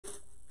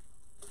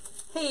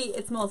Hey,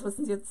 it's Melissa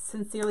with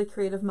Sincerely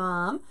Creative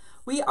Mom.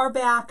 We are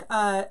back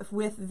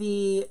with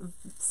the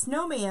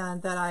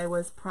snowman that I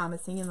was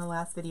promising in the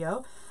last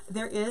video.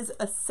 There is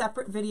a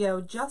separate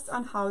video just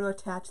on how to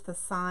attach the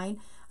sign.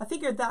 I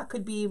figured that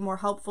could be more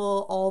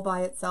helpful all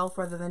by itself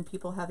rather than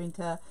people having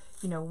to,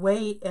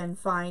 wait and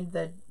find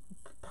the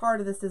part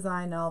of this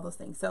design and all those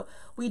things. So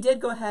we did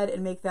go ahead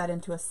and make that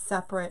into a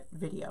separate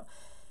video.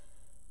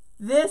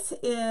 This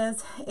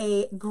is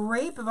a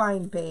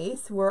grapevine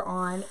base. We're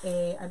on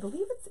a, I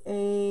believe it's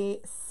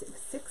a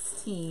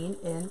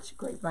 16-inch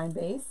grapevine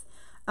base.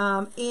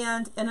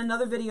 And in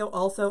another video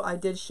also, I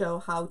did show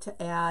how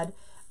to add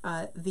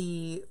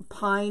the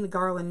pine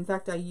garland. In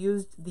fact, I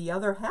used the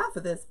other half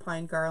of this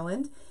pine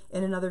garland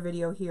in another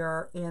video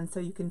here. And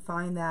so you can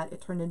find that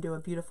it turned into a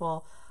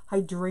beautiful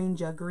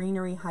hydrangea,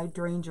 greenery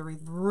hydrangea wreath,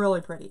 really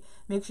pretty.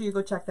 Make sure you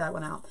go check that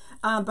one out.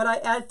 But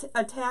I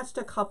attached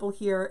a couple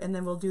here and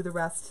then we'll do the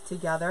rest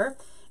together.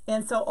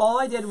 And so all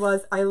I did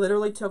was I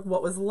literally took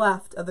what was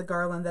left of the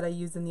garland that I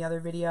used in the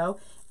other video,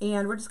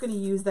 and we're just going to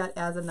use that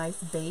as a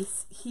nice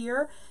base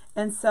here.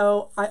 And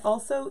so I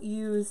also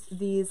used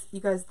these, you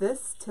guys,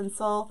 this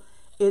tinsel,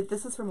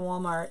 this is from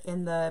Walmart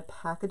in the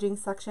packaging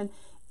section.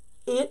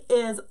 It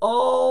is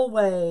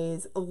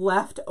always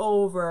left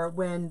over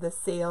when the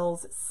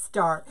sales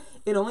start.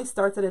 It only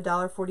starts at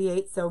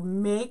 $1.48, so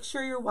make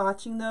sure you're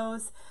watching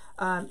those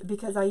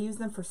because I use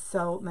them for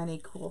so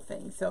many cool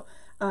things. So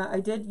I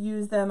did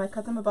use them. I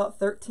cut them about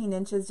 13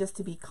 inches just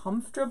to be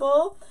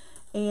comfortable,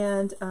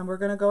 and we're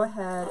going to go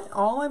ahead.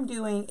 All I'm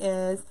doing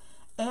is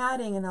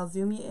adding, and I'll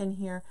zoom you in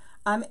here,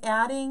 I'm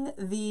adding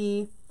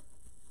the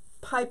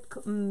pipe,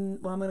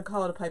 well, I'm going to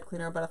call it a pipe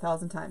cleaner about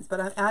 1,000 times,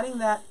 but I'm adding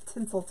that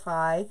tinsel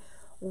tie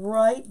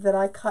right that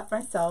I cut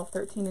myself,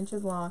 13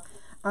 inches long.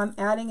 I'm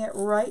adding it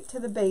right to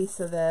the base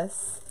of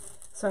this.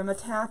 So I'm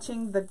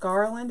attaching the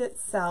garland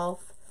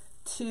itself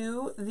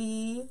to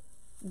the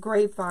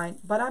grapevine,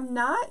 but I'm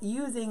not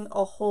using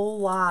a whole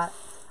lot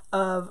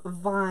of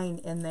vine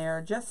in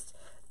there. Just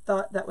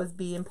thought that would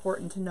be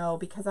important to know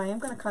because I am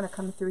going to kind of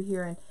come through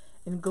here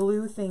and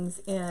glue things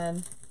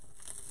in.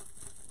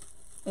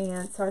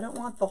 And so I don't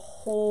want the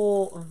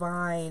whole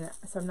vine,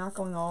 so I'm not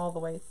going all the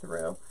way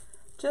through.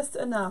 Just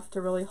enough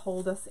to really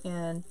hold us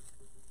in.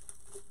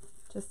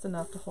 Just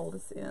enough to hold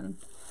us in.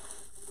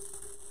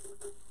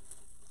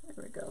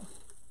 There we go.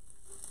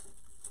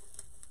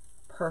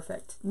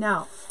 Perfect.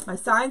 Now, my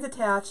sign's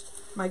attached,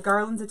 my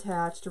garland's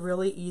attached,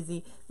 really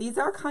easy. These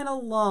are kind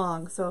of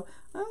long, so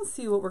I'll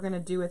see what we're going to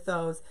do with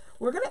those.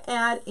 We're going to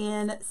add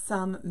in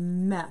some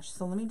mesh.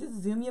 So let me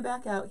just zoom you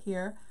back out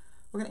here.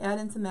 We're going to add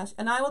in some mesh.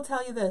 And I will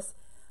tell you this,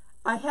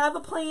 I have a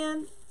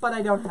plan, but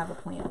I don't have a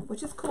plan,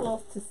 which is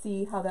cool to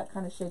see how that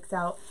kind of shakes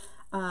out.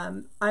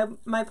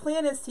 My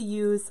plan is to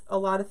use a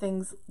lot of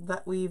things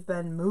that we've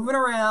been moving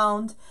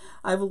around.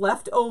 I've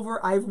left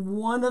over. I've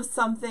one of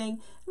something,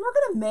 and we're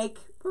gonna make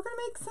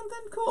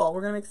something cool.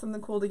 We're gonna make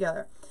something cool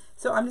together.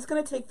 So I'm just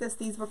gonna take this.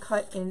 These were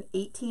cut in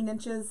 18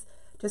 inches,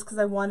 just because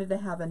I wanted to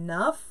have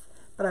enough,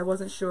 but I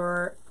wasn't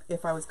sure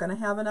if I was gonna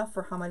have enough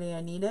for how many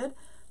I needed.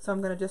 So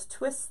I'm gonna just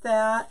twist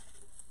that,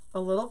 a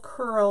little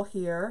curl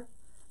here.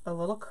 A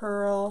little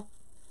curl,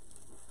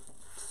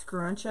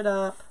 scrunch it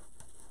up,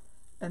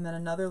 and then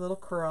another little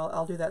curl.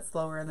 I'll do that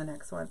slower in the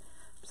next one.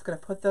 I'm just going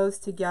to put those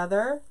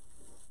together,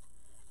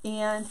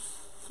 and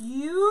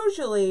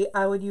usually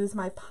I would use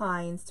my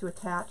pines to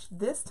attach.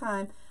 This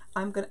time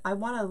I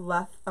want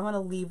to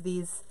leave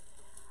these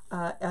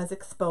as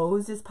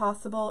exposed as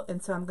possible,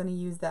 and so I'm going to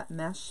use that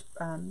mesh,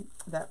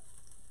 that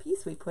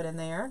piece we put in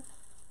there.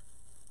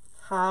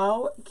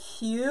 How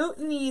cute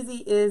and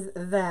easy is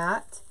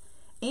that?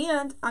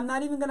 And I'm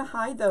not even going to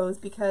hide those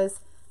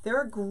because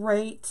they're a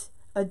great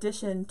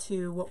addition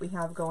to what we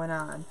have going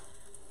on.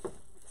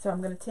 So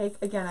I'm going to take,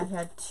 again, I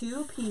had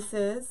two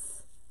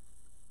pieces.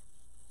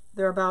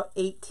 They're about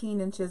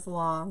 18 inches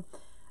long.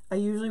 I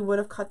usually would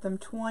have cut them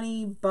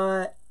 20,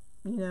 but,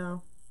 I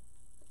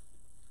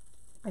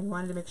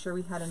wanted to make sure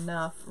we had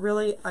enough.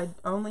 Really, I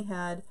only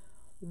had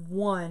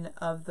one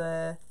of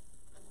the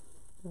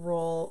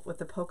roll with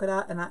the polka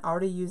dot, and I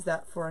already used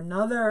that for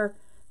another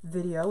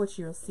video, which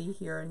you'll see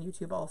here on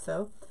YouTube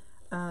also.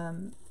 So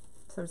I'm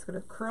just going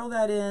to curl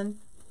that in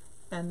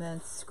and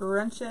then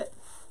scrunch it.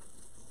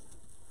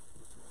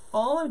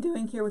 All I'm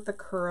doing here with the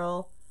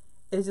curl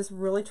is just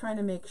really trying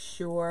to make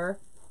sure.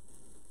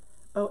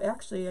 Oh,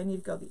 actually, I need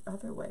to go the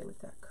other way with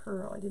that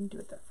curl. I didn't do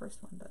it that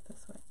first one, but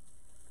this way,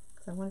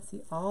 because I want to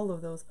see all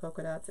of those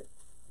polka dots.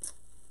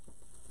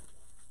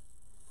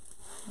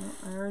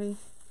 I already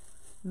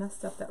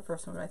messed up that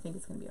first one, but I think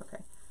it's going to be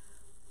okay.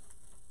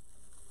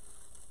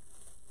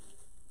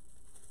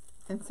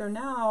 And so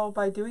now,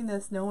 by doing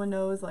this, no one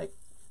knows, like,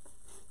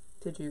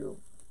 what'd you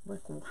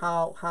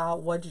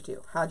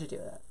do? How'd you do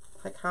that?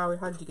 Like, how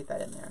did you get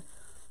that in there?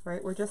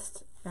 Right? We're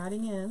just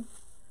adding in,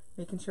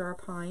 making sure our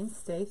pines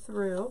stay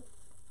through,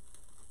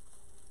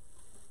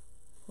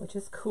 which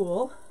is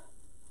cool.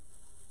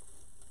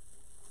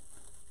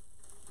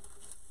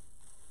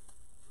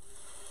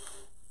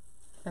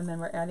 And then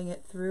we're adding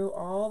it through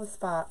all the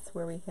spots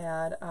where we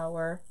had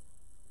our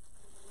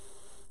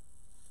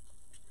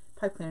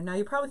pipe cleaner. Now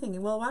you're probably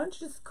thinking, well, why don't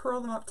you just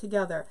curl them up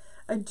together?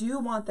 I do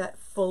want that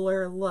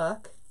fuller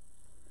look.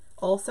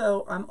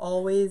 Also, I'm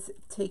always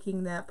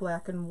taking that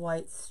black and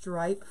white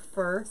stripe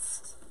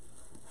first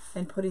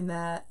and putting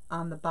that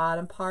on the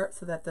bottom part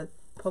so that the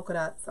polka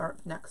dots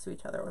aren't next to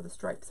each other, or the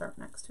stripes aren't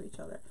next to each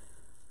other.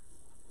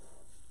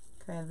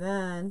 Okay,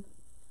 then,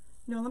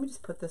 you know, let me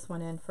just put this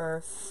one in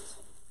first.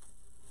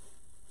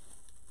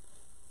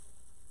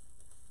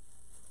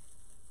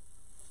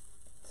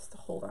 Just to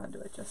hold on to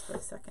it just for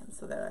a second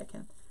so that I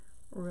can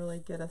really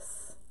get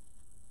us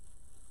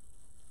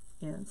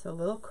in. So a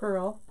little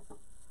curl.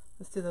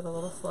 Let's do that a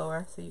little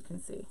slower so you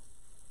can see.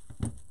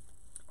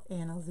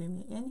 And I'll zoom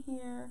you in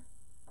here.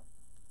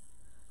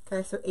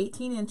 Okay, so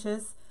 18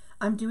 inches.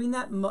 I'm doing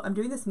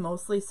this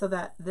mostly so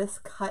that this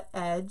cut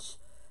edge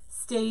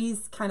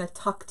stays kind of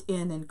tucked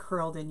in and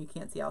curled in. You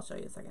can't see, I'll show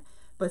you in a second.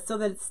 But so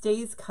that it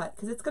stays cut,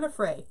 because it's going to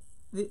fray.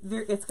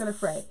 It's going to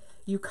fray.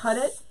 You cut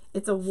it,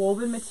 it's a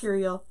woven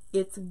material,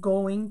 it's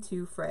going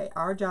to fray.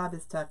 Our job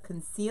is to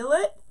conceal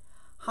it,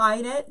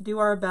 hide it, do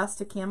our best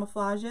to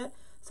camouflage it.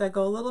 So I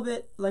go a little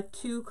bit, like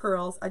 2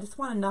 curls. I just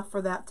want enough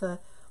for that to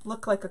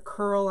look like a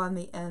curl on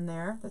the end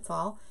there, that's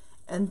all.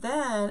 And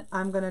then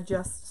I'm going to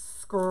just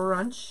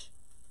scrunch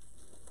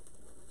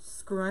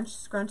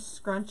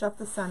up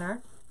the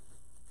center.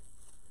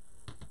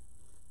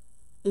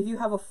 If you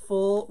have a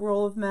full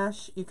roll of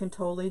mesh, you can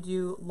totally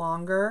do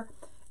longer.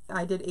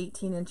 I did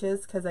 18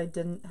 inches because I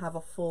didn't have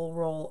a full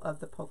roll of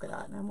the polka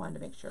dot, and I wanted to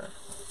make sure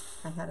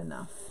I had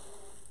enough.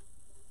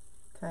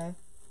 Okay.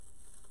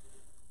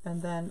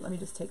 And then let me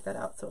just take that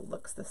out so it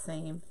looks the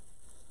same.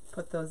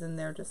 Put those in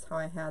there just how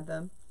I had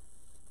them.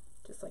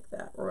 Just like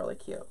that. Really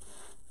cute.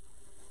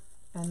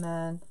 And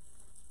then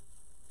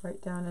right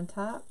down on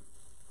top.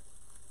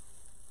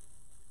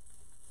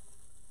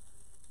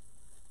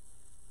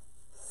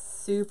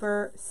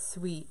 Super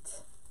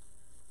sweet.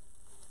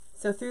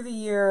 So through the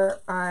year,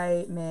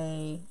 I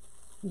may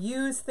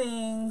use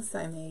things,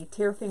 I may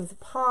tear things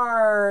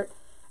apart,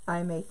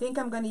 I may think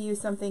I'm going to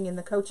use something in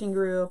the coaching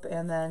group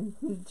and then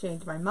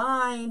change my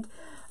mind,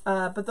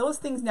 but those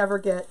things never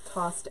get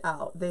tossed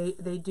out.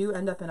 They do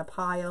end up in a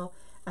pile,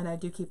 and I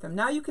do keep them.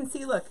 Now you can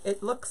see, look,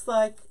 it looks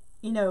like,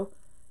 you know,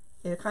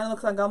 it kind of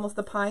looks like almost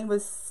the pine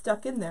was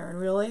stuck in there, and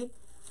really,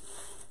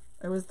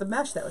 it was the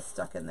mesh that was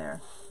stuck in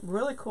there.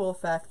 Really cool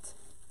effect.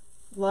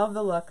 Love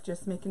the look.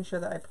 Just making sure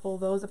that I pull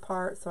those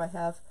apart so I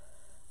have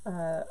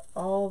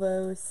all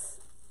those,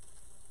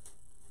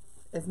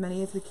 as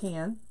many as we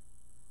can.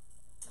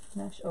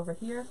 Mesh over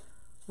here.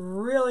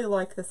 Really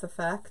like this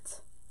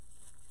effect.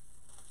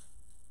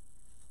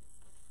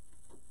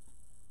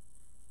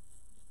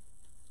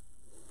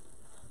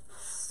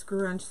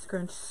 Scrunch,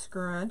 scrunch,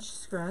 scrunch,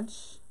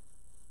 scrunch.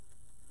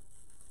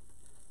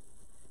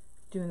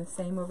 Doing the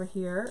same over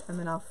here, and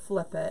then I'll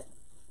flip it.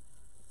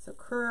 So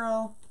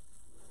curl,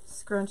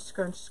 scrunch,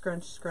 scrunch,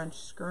 scrunch, scrunch,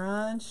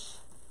 scrunch.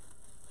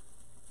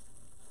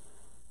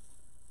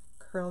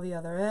 Curl the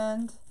other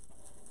end.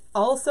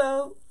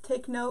 Also,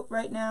 take note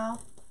right now,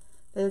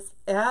 is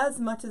as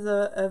much of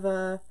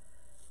a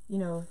you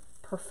know,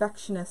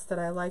 perfectionist that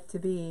I like to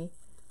be,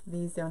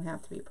 these don't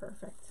have to be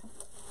perfect,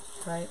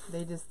 right?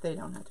 They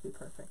don't have to be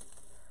perfect.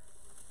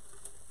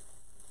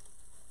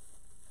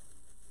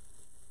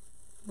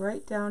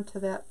 Right down to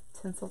that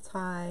tinsel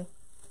tie.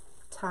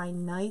 Tie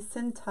nice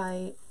and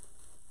tight.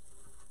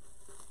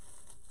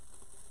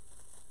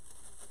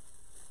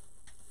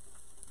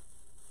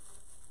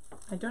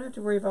 I don't have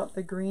to worry about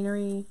the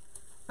greenery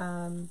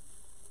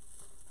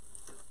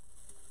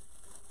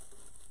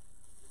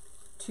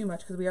too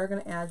much, because we are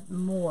going to add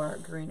more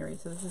greenery.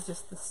 So this is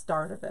just the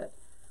start of it.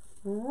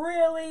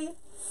 Really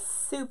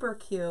super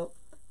cute.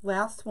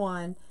 Last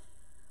one.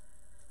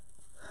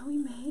 We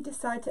may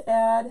decide to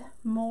add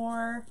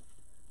more.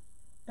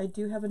 I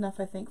do have enough,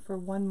 I think, for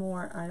one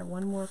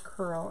more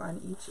curl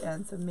on each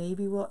end. So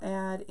maybe we'll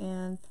add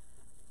in,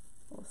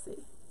 we'll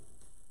see.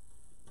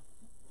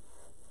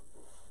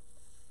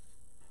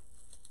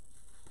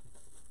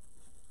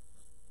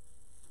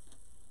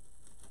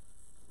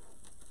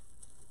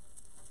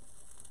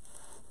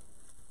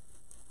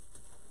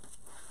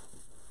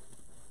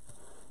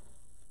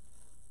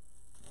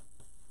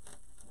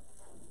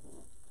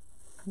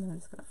 And then I'm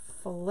just going to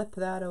flip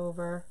that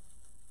over.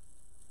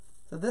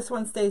 So this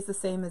one stays the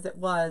same as it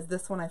was.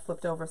 This one I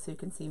flipped over so you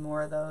can see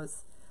more of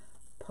those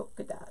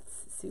polka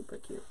dots. Super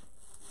cute.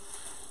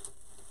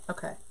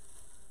 Okay,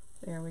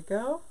 there we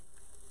go.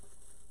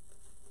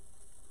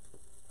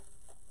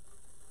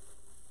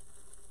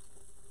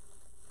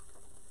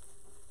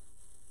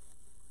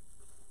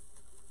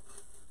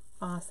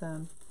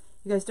 Awesome.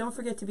 You guys don't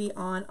forget to be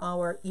on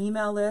our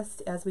email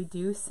list, as we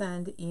do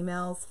send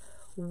emails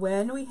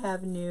when we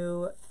have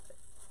new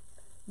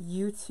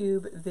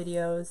YouTube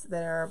videos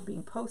that are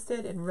being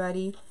posted and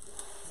ready,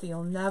 so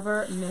you'll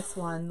never miss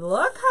one.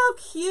 Look how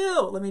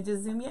cute. Let me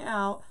just zoom you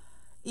out.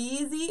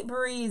 Easy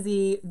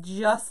breezy,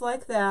 just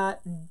like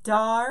that.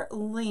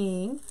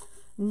 Darling.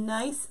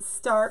 Nice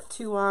start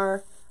to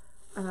our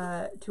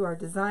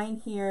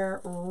design here.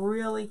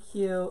 Really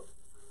cute.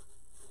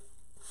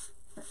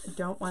 I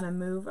don't want to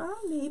move.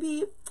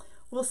 Maybe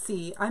we'll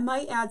see. I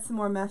might add some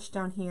more mesh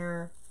down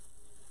here.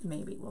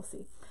 Maybe we'll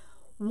see.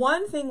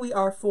 One thing we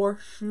are for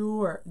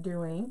sure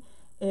doing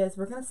is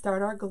we're going to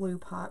start our glue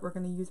pot. We're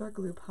going to use our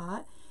glue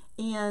pot,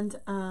 and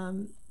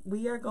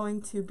we are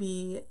going to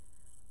be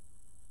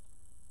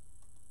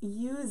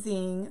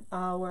using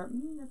our, where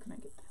can I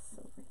get this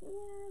over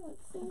here?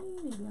 Let's see,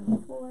 maybe on the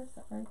floor,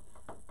 sorry.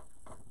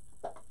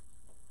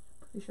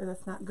 Pretty sure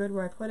that's not good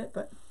where I put it,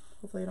 but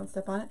hopefully I don't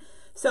step on it.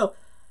 So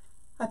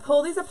I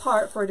pulled these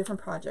apart for a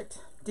different project.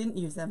 Didn't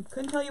use them.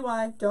 Couldn't tell you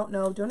why. Don't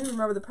know. Don't even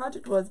remember the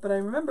project was, but I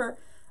remember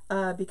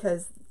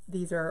because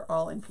these are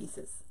all in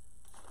pieces.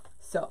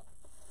 So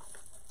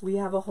we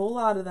have a whole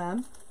lot of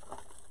them,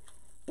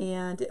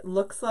 and it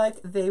looks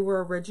like they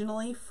were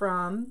originally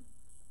from,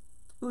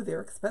 ooh,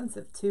 they're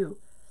expensive too.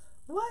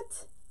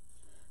 What?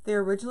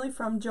 They're originally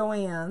from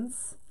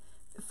Joann's.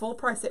 Full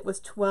price, it was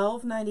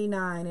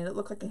 $12.99, and it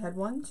looked like it had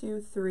 1,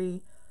 2,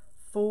 3,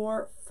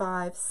 4,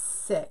 5,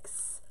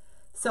 6.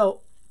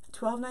 So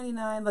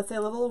 $12.99, let's say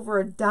a little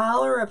over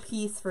 $1 a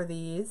piece for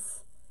these.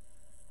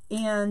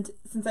 And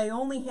since I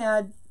only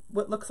had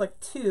what looks like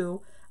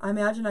 2, I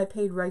imagine I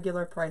paid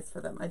regular price for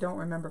them. I don't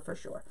remember for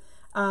sure.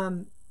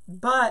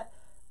 But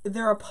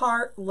they're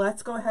apart.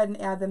 Let's go ahead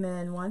and add them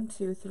in. 1,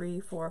 2, 3,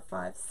 4,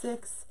 5,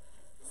 6,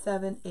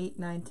 7, 8,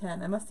 9,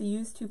 10. I must have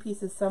used 2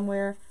 pieces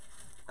somewhere.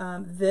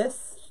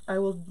 This I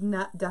will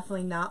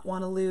definitely not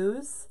want to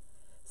lose.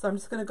 So I'm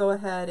just going to go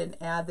ahead and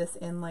add this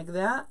in like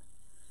that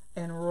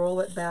and roll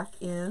it back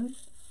in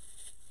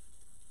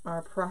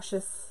our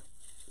precious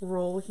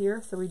roll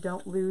here so we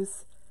don't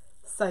lose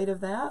sight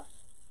of that.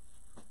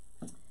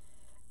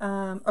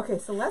 Okay,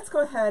 so let's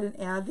go ahead and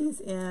add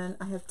these in.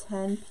 I have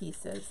 10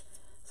 pieces,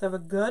 so I have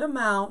a good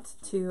amount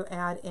to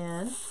add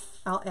in.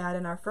 I'll add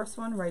in our first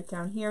one right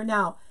down here.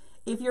 Now,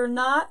 if you're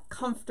not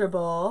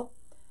comfortable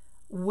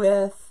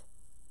with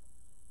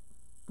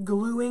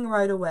gluing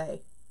right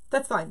away,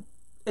 that's fine.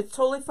 It's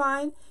totally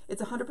fine.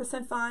 It's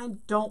 100% fine.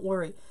 Don't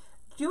worry.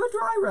 Do a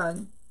dry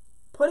run.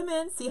 Put them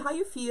in, see how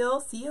you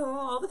feel, see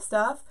all the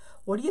stuff.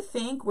 What do you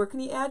think? Where can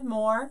you add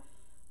more?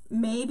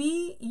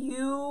 Maybe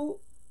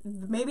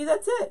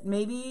that's it.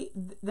 Maybe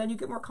then you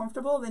get more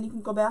comfortable, then you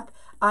can go back.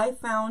 I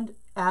found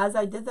as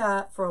I did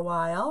that for a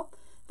while,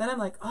 then I'm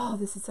like, oh,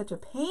 this is such a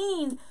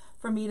pain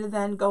for me to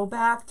then go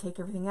back, take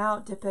everything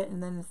out, dip it,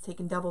 and then it's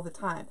taking double the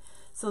time.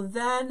 So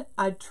then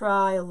I'd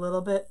try a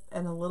little bit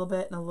and a little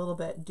bit and a little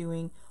bit,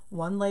 doing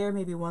one layer,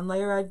 maybe one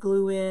layer I'd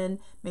glue in,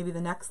 maybe the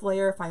next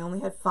layer, if I only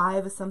had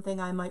 5 of something,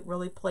 I might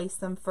really place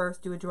them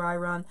first, do a dry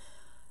run.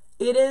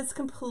 It is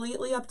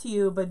completely up to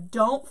you, but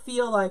don't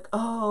feel like,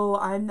 oh,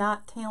 I'm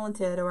not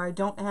talented or I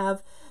don't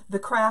have the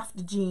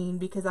craft gene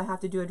because I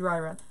have to do a dry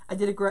run. I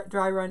did a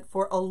dry run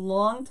for a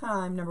long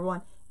time, number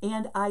one,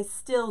 and I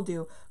still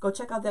do. Go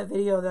check out that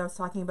video that I was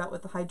talking about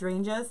with the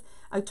hydrangeas.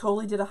 I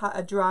totally did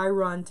a dry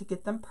run to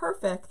get them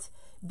perfect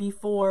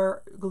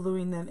before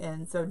gluing them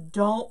in, so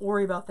don't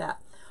worry about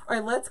that. All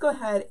right, let's go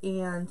ahead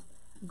and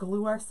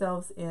glue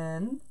ourselves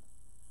in.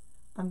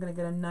 I'm going to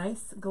get a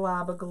nice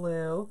glob of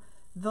glue.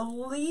 The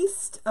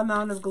least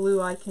amount of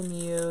glue I can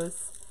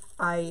use,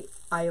 I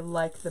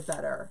like the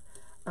better.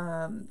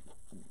 I'm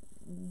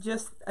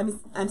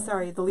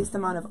sorry, the least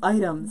amount of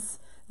items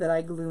that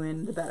I glue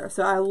in, the better.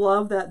 So I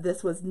love that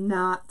this was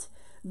not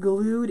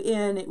glued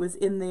in. It was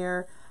in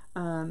there,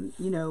 you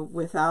know,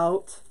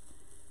 without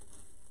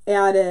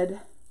added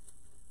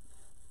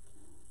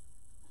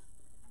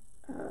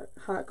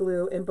hot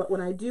glue. But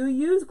when I do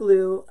use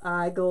glue,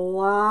 I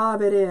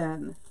glob it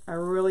in. I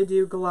really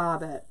do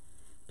glob it,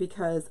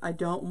 because I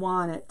don't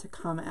want it to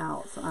come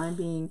out. So I'm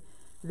being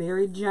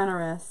very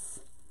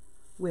generous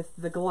with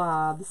the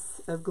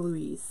globs of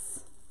glueys.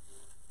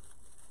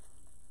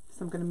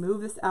 So I'm going to move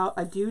this out.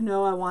 I do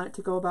know I want it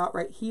to go about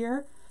right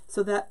here.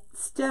 So that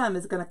stem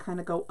is going to kind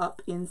of go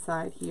up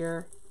inside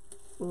here,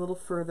 a little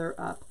further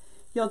up.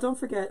 Y'all, don't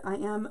forget, I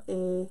am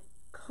a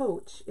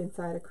coach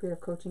inside a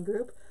creative coaching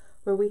group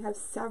where we have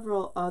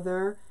several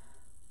other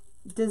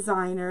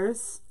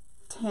designers,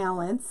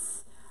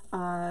 talents,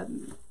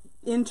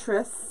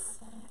 interests,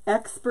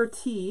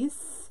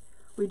 expertise.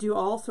 We do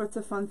all sorts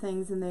of fun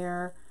things in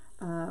there.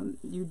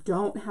 You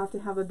don't have to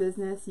have a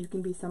business. You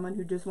can be someone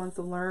who just wants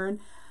to learn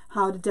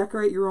how to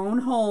decorate your own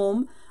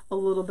home a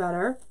little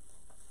better.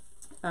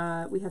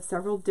 We have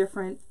several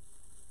different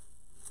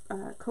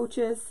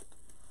coaches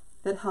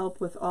that help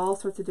with all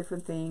sorts of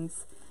different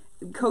things.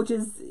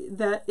 Coaches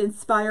that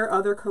inspire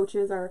other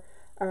coaches. Our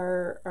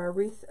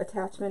wreath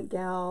attachment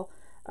gal,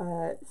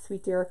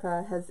 Sweet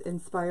Erica, has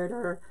inspired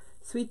our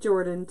Sweet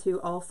Jordan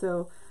to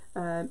also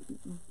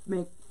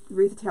make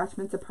wreath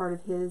attachments a part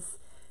of his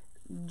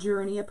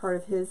journey, a part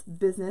of his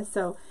business.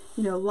 So,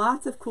 you know,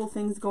 lots of cool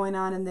things going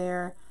on in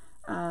there.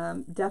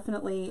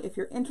 Definitely, if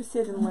you're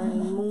interested in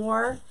learning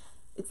more,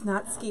 it's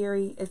not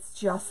scary. It's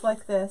just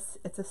like this.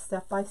 It's a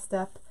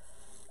step-by-step,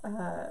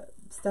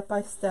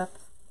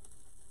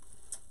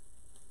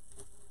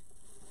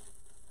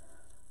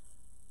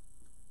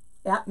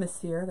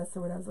 atmosphere. That's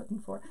the word I was looking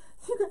for.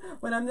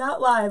 When I'm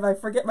not live, I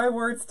forget my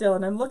words still,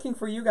 and I'm looking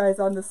for you guys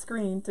on the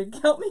screen to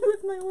help me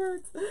with my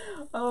words.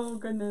 Oh,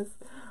 goodness.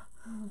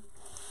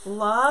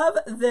 Love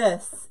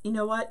this. You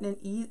know what? And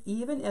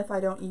even if I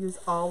don't use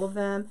all of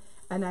them,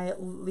 and I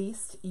at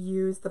least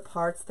use the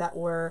parts that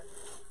were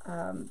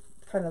kind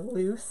of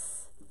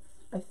loose,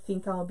 I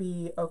think I'll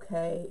be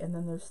okay. And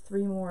then there's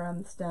 3 more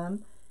on the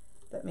stem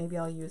that maybe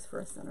I'll use for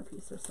a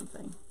centerpiece or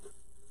something.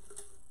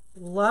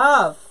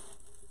 Love.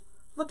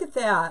 Look at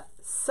that.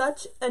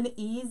 Such an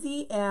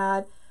easy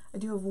add. I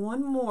do have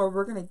one more.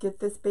 We're going to get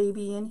this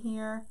baby in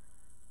here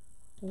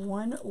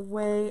one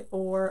way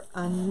or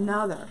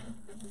another.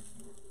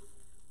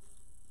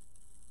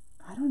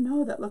 I don't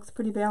know. That looks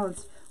pretty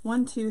balanced.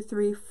 1, 2,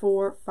 3,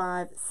 4,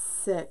 5,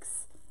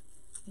 6.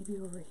 Maybe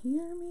over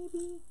here,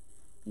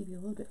 maybe a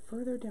little bit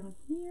further down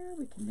here.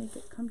 We can make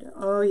it come down.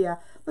 Oh yeah,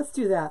 let's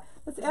do that.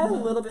 Let's add a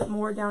little bit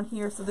more down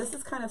here. So this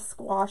is kind of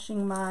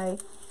squashing my,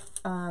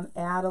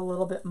 add a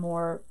little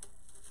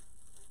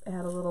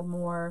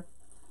more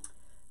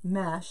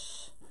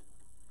mesh.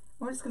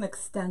 We're just going to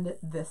extend it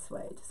this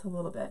way, just a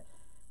little bit.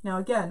 Now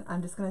again,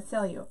 I'm just going to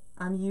tell you,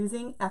 I'm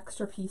using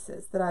extra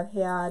pieces that I've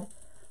had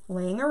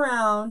laying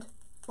around,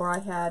 or I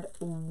had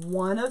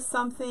one of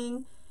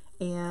something,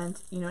 and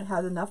you know, it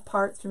has enough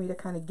parts for me to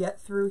kind of get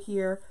through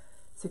here.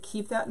 So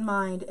keep that in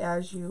mind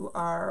as you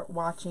are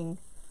watching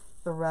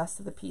the rest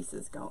of the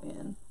pieces go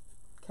in.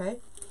 Okay,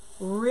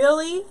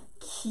 really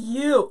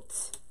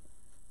cute.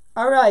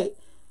 All right,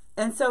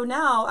 and so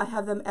now I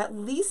have them, at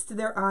least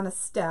they're on a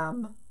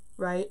stem,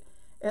 right?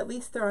 At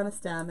least they're on a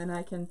stem, and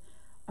I can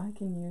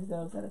use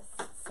those at a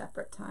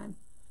separate time.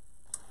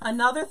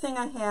 Another thing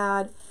I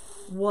had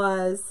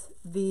was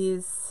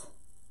these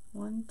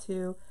 1,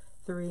 2,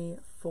 3,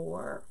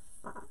 4,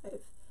 5.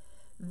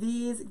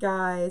 These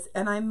guys,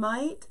 and I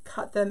might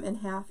cut them in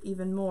half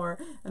even more,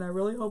 and I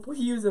really hope we'll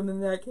use them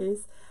in that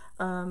case.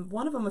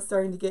 One of them was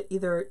starting to get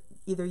either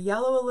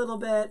yellow a little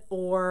bit,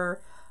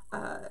 or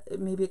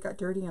maybe it got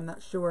dirty, I'm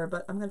not sure,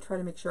 but I'm going to try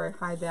to make sure I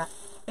hide that.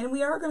 And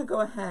we are going to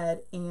go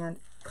ahead and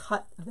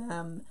cut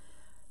them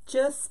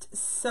just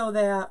so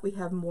that we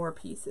have more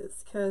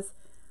pieces, because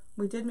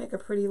we did make a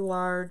pretty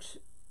large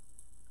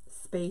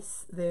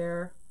space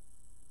there.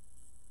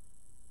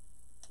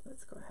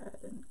 Let's go ahead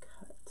and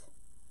cut.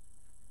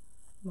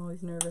 I'm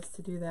always nervous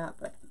to do that,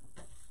 but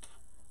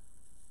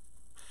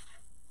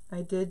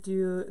I did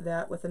do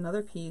that with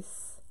another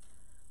piece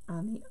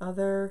on the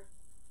other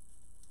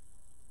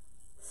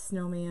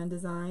snowman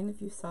design.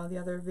 If you saw the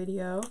other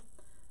video,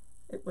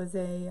 it was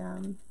a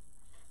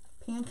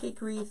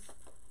pancake wreath,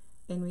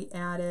 and we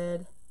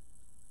added,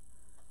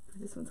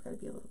 this one's got to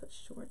be a little bit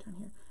short down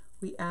here.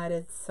 We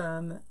added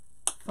some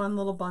fun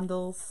little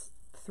bundles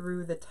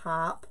through the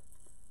top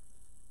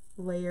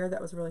layer.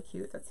 That was really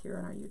cute. That's here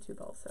on our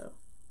YouTube also.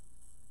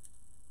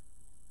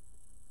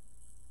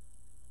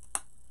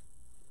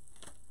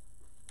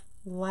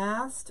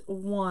 Last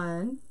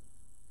one.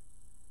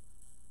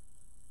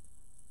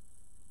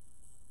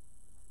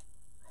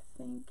 I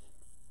think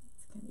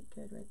it's going to be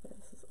good right there.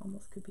 This is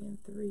almost could be in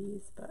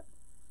 3s, but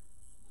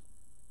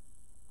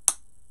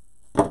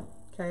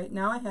okay,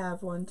 now I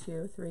have 1,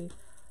 2, 3,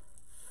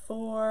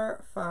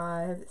 4,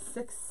 5,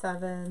 6,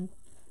 7,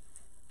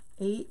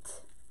 8,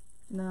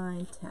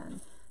 9,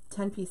 10.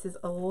 10 pieces,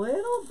 a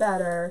little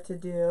better to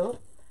do.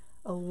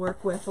 I'll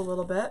work with a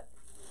little bit.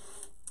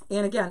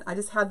 And again, I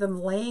just had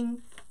them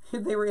laying,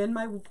 they were in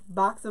my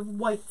box of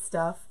white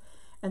stuff.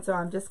 And so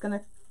I'm just going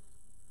to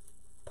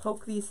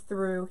poke these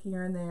through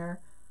here and there.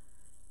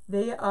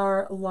 They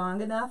are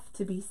long enough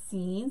to be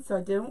seen, so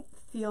I don't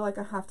feel like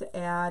I have to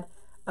add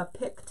a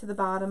pick to the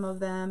bottom of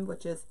them,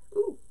 which is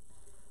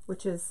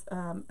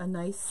a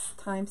nice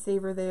time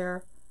saver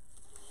there.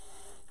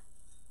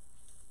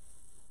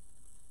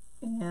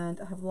 And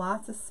I have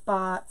lots of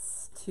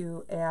spots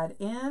to add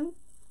in.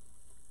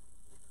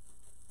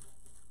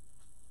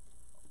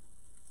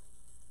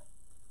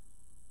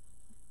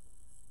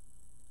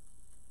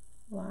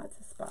 Lots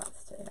of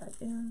spots to add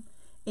in.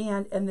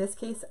 And in this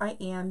case,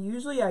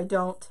 usually I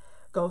don't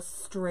go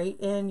straight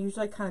in.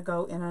 Usually I kind of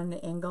go in on an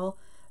angle,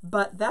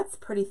 but that's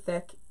pretty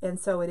thick, and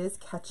so it is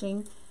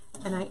catching,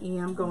 and I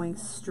am going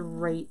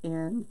straight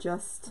in,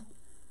 just,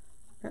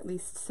 at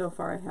least so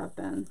far I have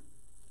been.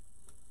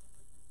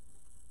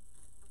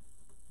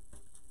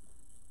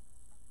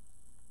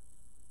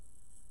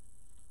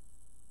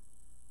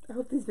 I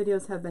hope these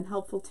videos have been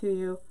helpful to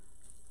you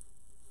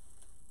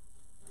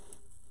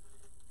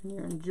and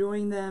you're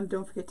enjoying them.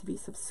 Don't forget to be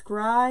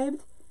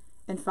subscribed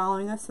and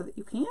following us so that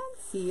you can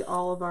see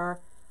all of our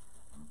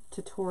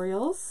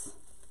tutorials.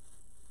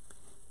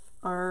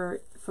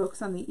 Our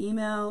folks on the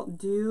email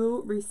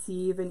do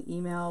receive an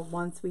email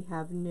once we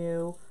have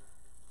new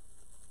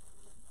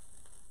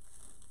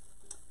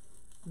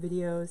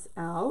videos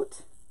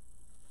out.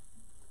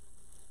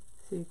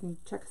 So you can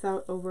check us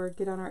out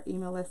get on our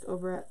email list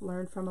over at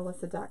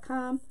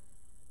learnfromalyssa.com.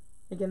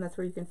 Again, that's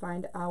where you can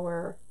find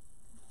our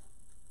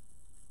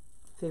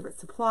favorite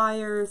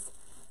suppliers,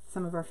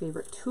 some of our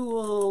favorite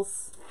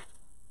tools,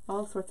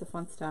 all sorts of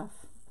fun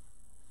stuff.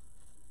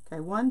 Okay,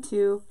 1,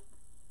 2,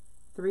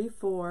 3,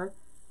 4.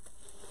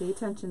 Pay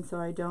attention so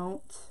I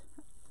don't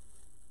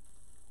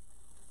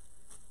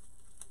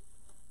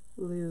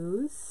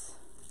lose.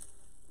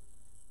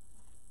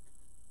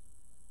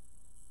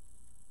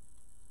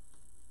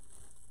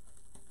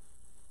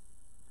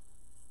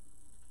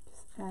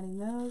 Just adding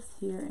those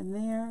here and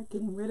there,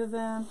 getting rid of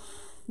them.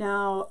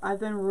 Now, I've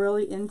been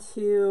really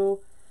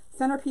into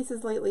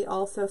centerpieces lately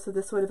also, so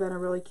this would have been a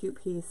really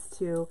cute piece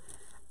to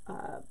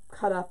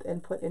cut up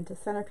and put into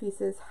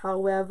centerpieces.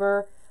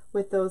 However,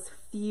 with those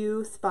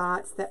few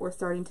spots that were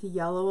starting to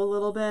yellow a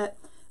little bit,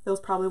 those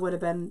probably would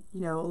have been,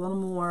 you know, a little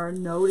more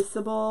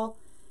noticeable.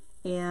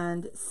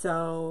 And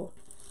so,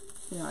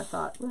 you know, I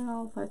thought,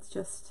 well, let's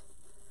just,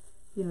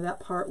 you know, that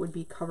part would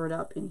be covered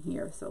up in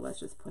here, so let's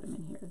just put them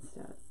in here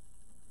instead.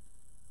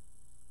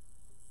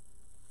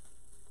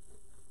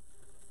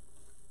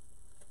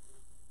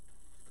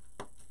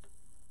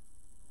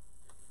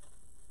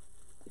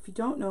 If you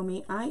don't know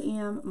me, I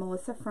am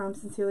Melissa from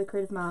Sincerely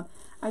Creative Mom.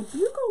 I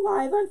do go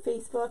live on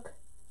Facebook.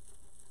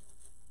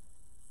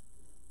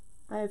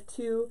 I have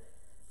 2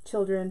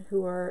 children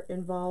who are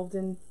involved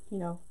in, you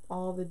know,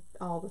 all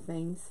the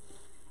things.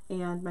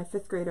 And my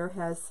 5th grader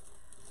has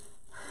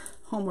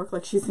homework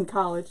like she's in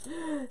college.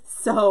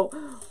 So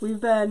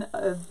we've been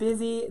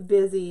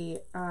busy,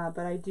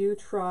 but I do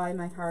try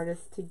my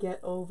hardest to get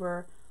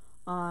over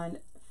on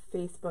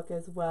Facebook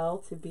as well,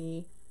 to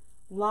be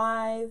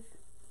live.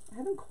 I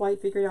haven't quite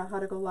figured out how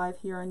to go live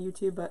here on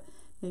YouTube, but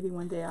maybe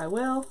one day I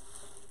will.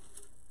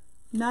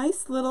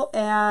 Nice little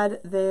ad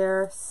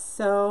there,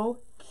 so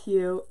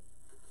cute.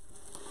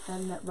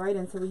 And that right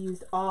in, so we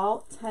used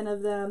all 10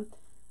 of them.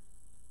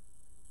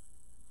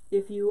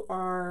 If you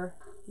are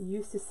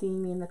used to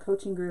seeing me in the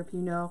coaching group,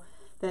 you know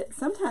that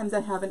sometimes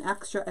I have an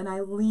extra and I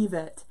leave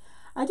it.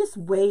 I just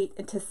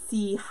wait to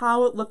see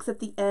how it looks at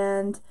the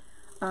end.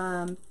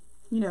 You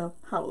know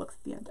how it looks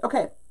at the end.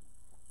 Okay.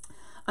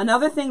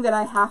 Another thing that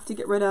I have to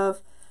get rid of,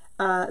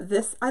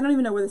 this, I don't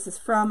even know where this is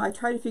from. I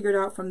tried to figure it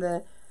out from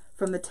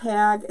the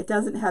tag. It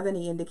doesn't have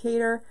any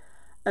indicator.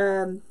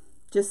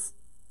 Just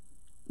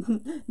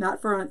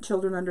not for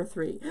children under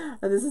 3.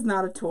 This is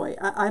not a toy.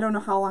 I don't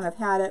know how long I've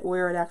had it,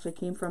 where it actually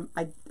came from.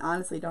 I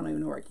honestly don't even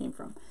know where it came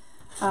from.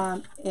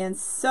 And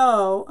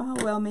so,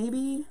 oh, well,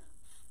 maybe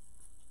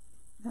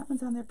that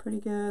one's on there pretty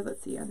good.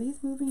 Let's see, are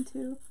these moving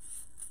too?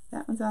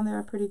 That one's on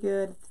there pretty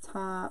good at the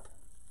top.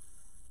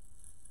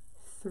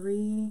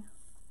 3,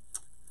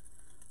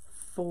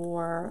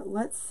 4.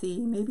 Let's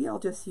see, maybe I'll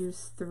just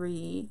use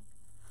 3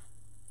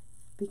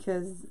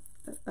 because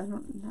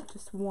not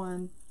just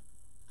 1.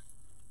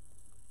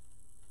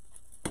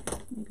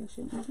 Maybe I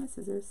shouldn't use my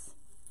scissors.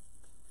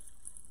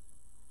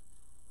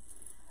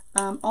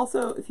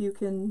 Also, if you've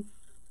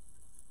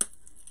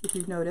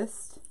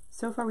noticed,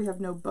 so far we have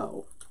no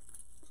bow.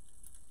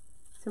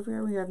 So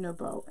far we have no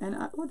bow. And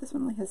oh, this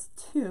one only has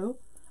 2.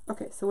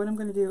 Okay, so what I'm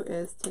going to do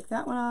is take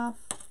that one off.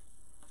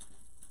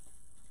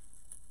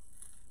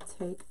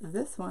 Take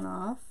this one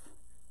off.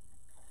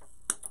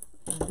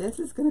 This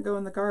is going to go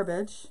in the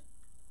garbage.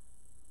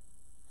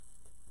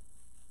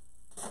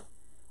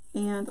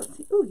 And let's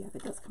see. Oh, yeah,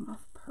 that does come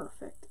off.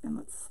 Perfect. And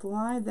let's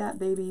slide that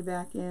baby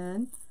back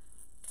in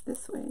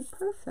this way.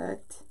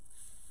 Perfect.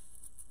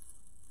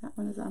 That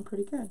one is on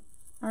pretty good.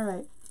 All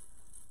right.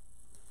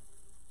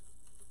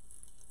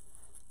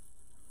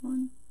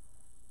 1,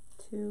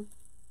 2,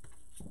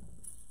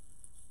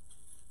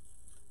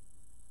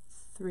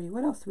 3.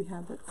 What else do we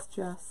have that's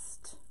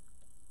just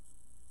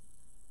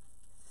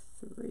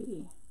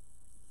 3?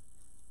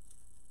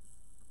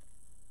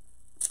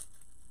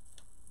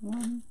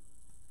 1,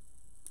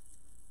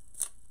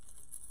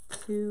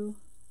 2.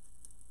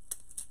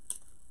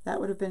 That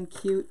would have been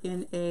cute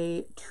in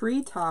a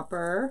tree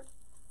topper,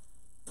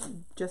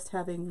 just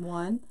having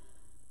 1.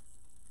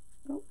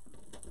 Oh.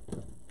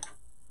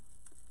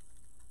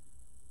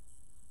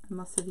 I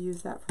must have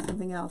used that for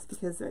something else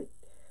because I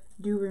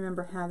do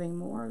remember having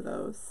more of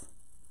those.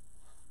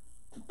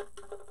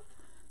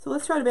 So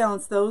let's try to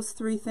balance those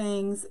 3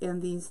 things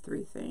and these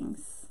 3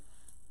 things.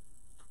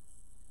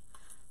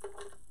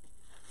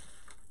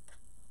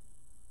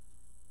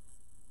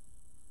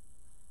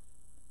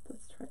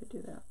 Let's try to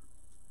do that.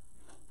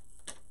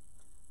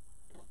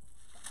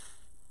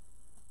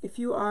 If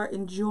you are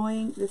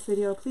enjoying this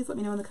video, please let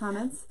me know in the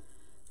comments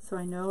so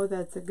I know that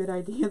it's a good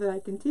idea that I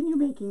continue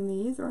making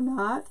these or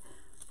not.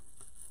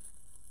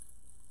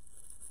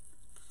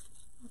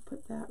 I'll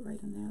put that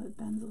right in there. It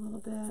bends a little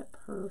bit.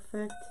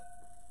 Perfect.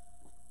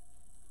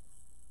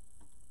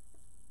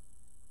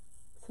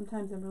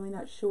 Sometimes I'm really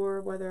not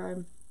sure whether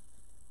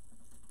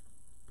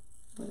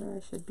I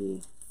should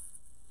be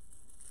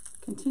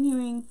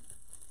continuing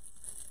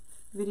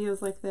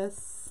videos like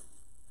this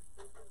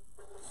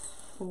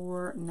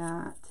or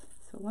not.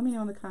 So let me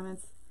know in the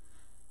comments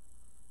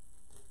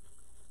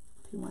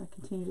if you want to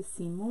continue to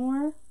see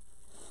more.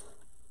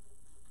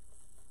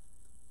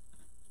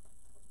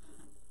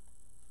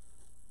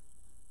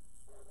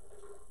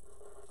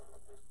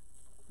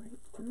 Right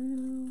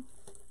through.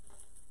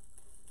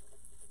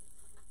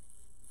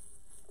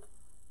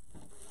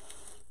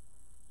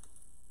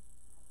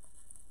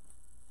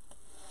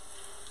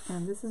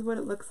 this is what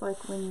it looks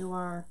like when you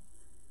are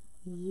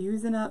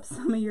using up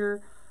some of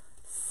your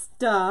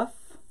stuff.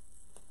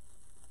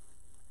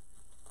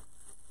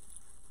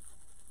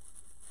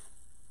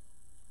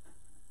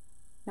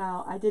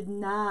 Now, I did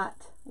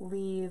not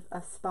leave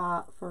a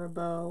spot for a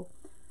bow,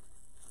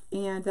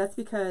 and that's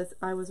because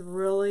I was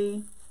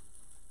really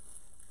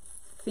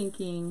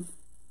thinking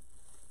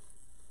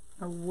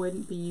I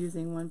wouldn't be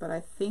using one, but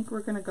I think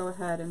we're going to go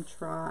ahead and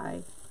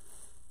try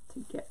to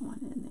get one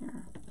in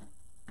there.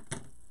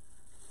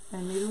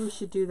 And maybe we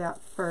should do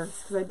that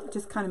first, because I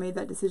just kind of made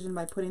that decision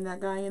by putting that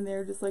guy in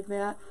there just like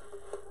that.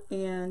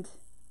 And,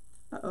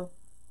 oh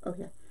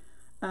here.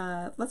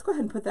 Let's go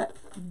ahead and put that,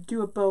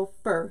 do a bow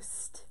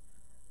first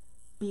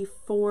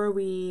before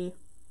we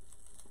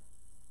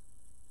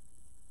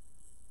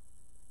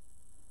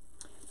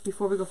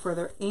go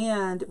further.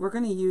 And we're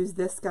going to use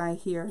this guy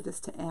here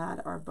just to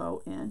add our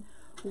bow in,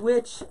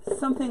 which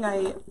something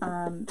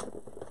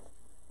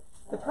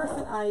the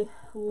person I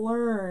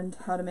learned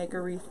how to make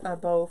a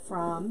bow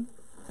from,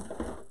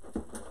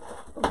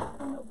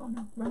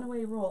 run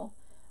away roll.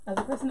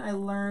 The person I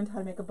learned how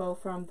to make a bow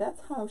from,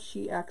 that's how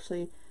she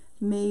actually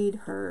made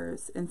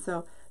hers. And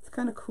so it's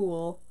kind of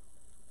cool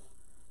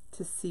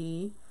to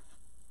see.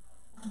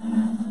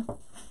 I'm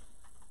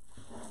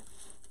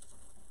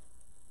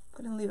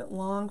going to leave it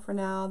long for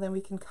now, then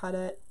we can cut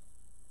it.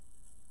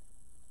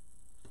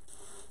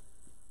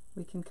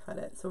 We can cut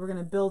it. So we're going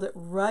to build it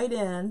right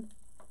in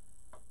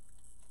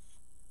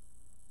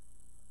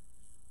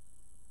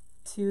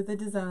to the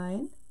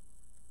design.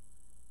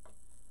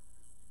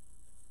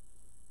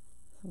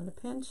 I'm going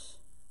to pinch,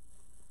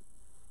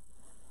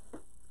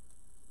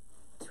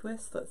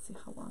 twist. Let's see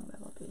how long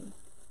that'll be.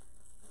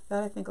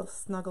 That I think will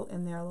snuggle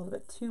in there a little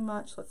bit too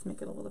much. Let's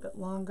make it a little bit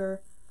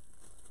longer.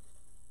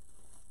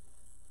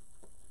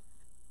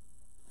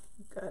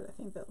 Good, I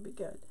think that'll be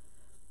good.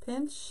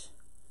 Pinch,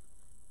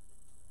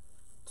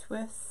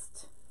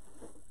 twist,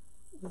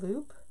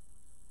 loop,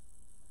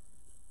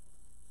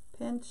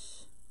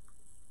 pinch,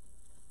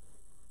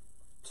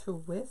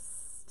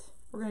 twist.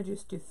 We're going to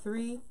just do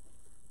 3,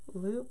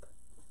 loop,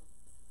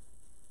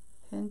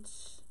 pinch,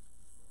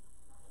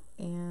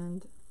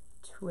 and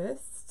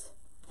twist.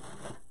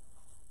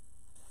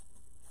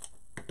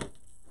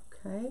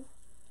 Okay,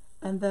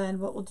 and then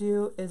what we'll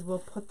do is we'll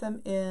put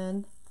them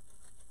in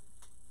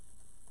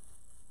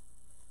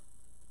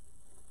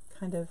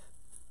kind of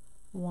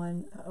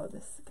one, oh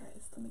this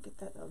guys, let me get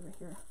that over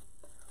here.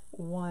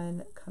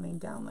 One coming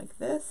down like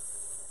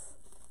this,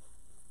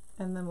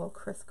 and then we'll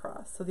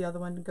crisscross. So the other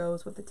one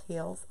goes with the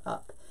tails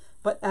up.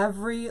 But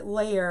every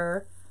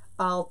layer,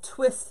 I'll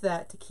twist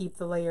that to keep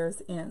the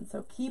layers in.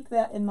 So keep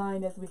that in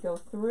mind as we go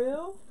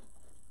through.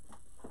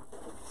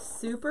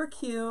 Super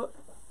cute.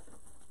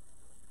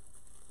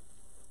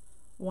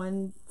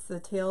 Once the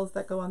tails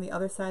that go on the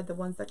other side, the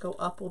ones that go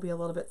up will be a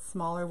little bit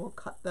smaller. We'll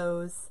cut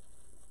those.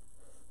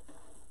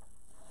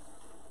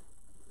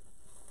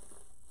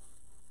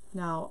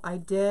 Now, I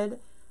did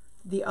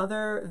the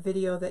other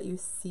video that you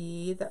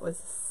see that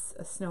was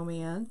a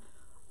snowman.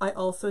 I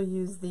also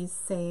used these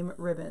same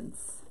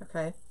ribbons,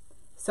 okay?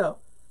 So,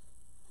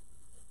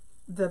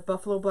 the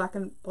buffalo black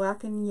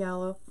and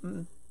yellow,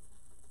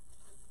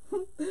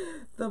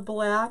 the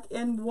black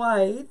and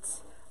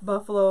white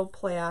buffalo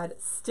plaid,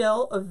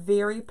 still a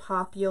very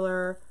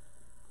popular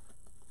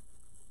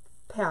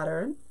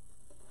pattern.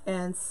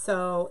 And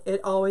so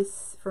it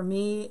always, for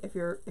me, if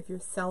you're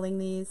selling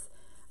these,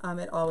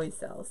 it always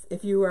sells.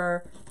 If you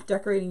are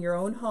decorating your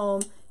own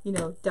home, you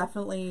know,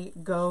 definitely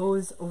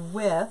goes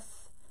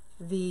with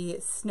the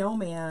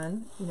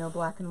snowman, you know,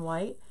 black and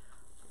white.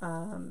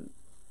 So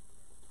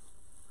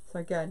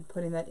again,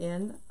 putting that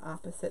in,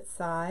 opposite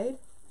side,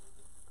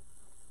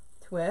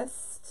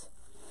 twist,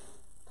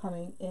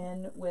 coming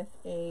in with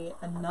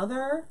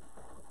another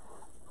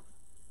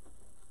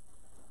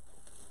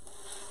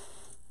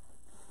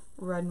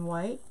red and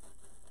white,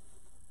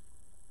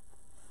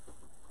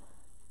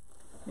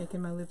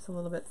 making my loops a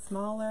little bit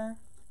smaller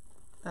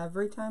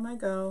every time I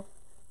go.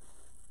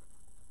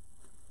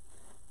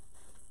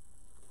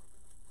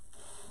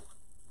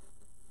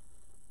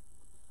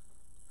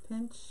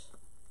 Pinch,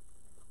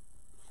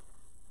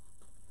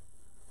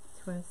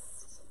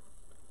 twist,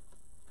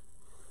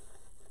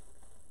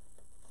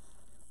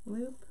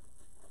 loop,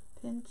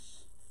 pinch,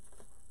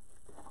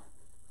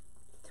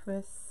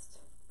 twist,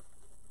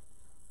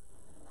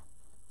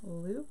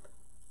 loop,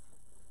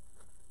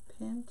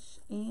 pinch,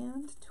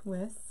 and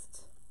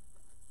twist.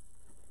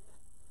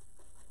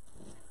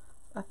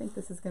 I think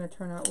this is going to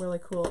turn out really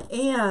cool,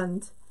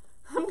 and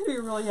I'm going to be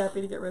really happy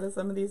to get rid of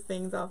some of these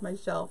things off my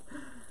shelf.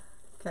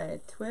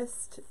 Okay,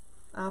 twist,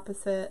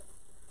 opposite.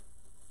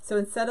 So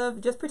instead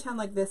of, just pretend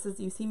like this is,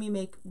 you see me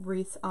make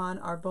wreaths on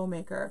our bow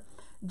maker.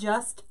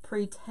 Just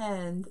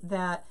pretend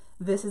that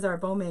this is our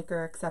bow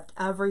maker, except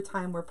every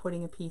time we're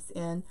putting a piece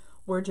in,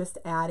 we're just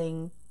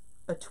adding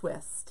a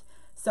twist.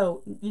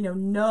 So, you know,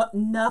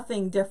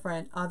 nothing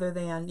different other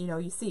than, you know,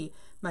 you see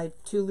my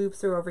 2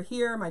 loops are over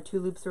here, my 2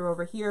 loops are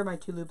over here, my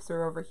 2 loops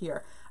are over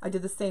here. I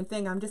did the same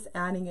thing. I'm just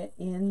adding it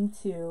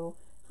into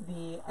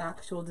the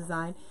actual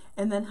design.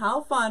 And then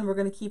how fun we're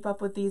going to keep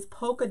up with these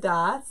polka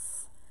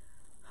dots.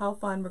 How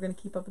fun we're going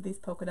to keep up with these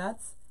polka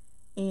dots.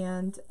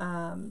 And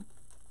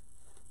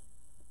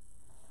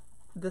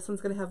this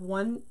one's going to have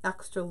one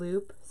extra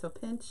loop, so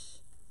pinch,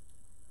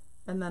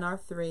 and then our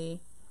 3,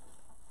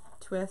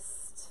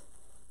 twist,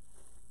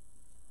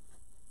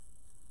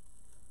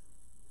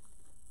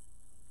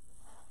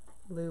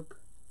 loop,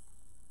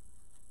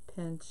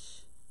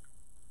 pinch,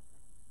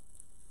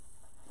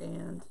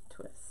 and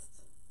twist.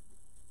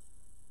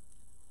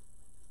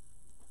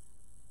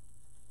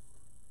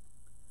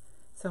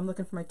 So I'm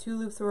looking for my 2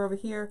 loops that were over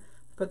here,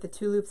 put the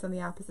 2 loops on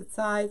the opposite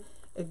side,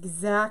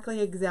 exactly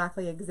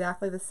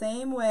the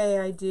same way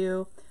I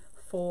do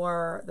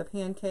for the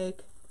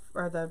pancake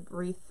or the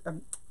wreath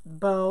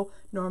bow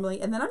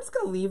normally. And then I'm just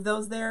going to leave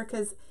those there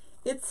because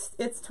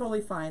it's totally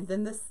fine.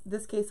 Then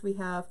this case we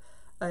have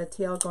a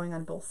tail going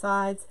on both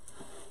sides.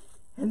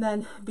 And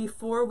then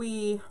before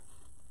we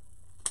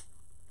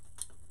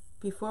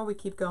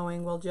keep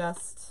going, we'll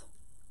just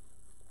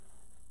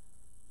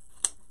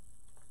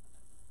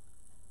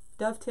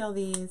dovetail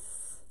these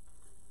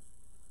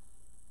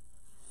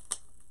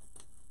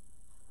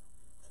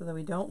so that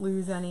we don't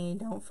lose any,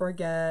 don't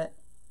forget.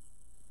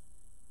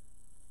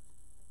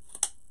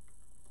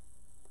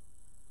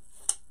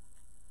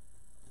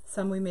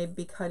 Some we may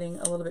be cutting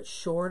a little bit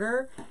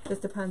shorter.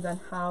 Just depends on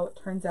how it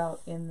turns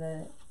out in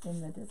the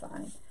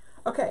design.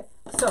 Okay,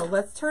 so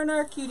let's turn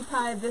our cutie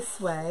pie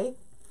this way.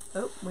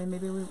 Oh, wait,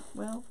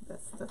 well,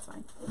 that's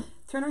fine.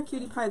 Turn our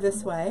cutie pie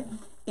this way,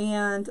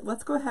 and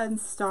let's go ahead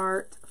and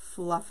start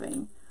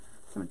fluffing.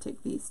 So I'm going to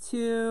take these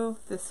 2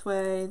 this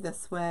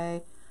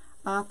way,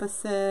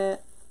 opposite,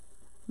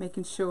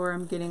 making sure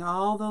I'm getting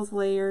all those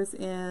layers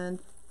in,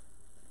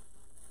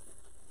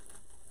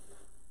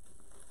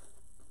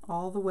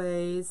 all the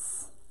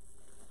ways.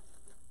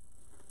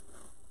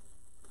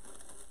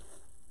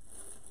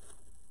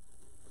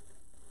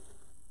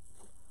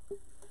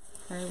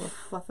 Okay, we'll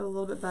fluff it a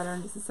little bit better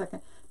in just a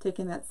second.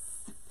 Taking that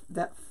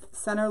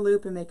center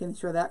loop and making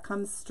sure that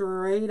comes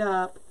straight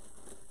up.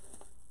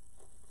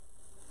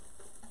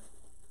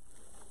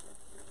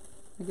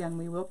 Again,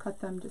 we will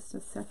cut them just a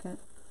second.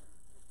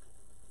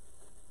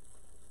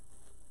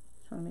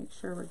 Just want to make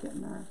sure we're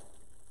getting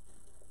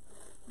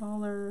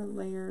all our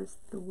layers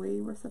the way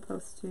we're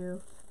supposed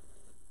to.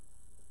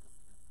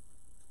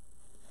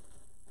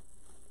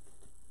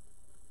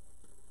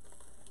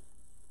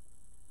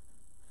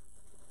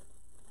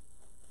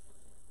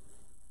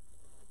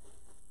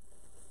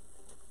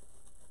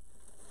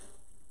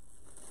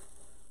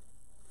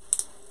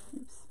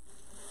 Oops.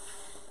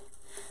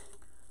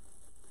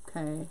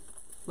 Okay,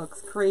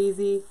 looks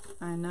crazy,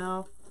 I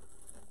know.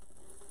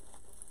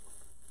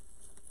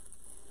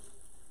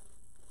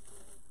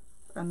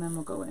 And then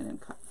we'll go in and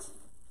cut.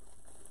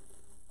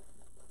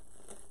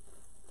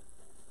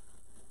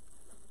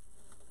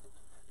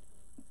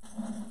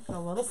 A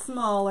little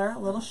smaller, a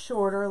little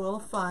shorter, a little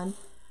fun.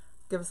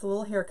 Give us a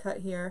little haircut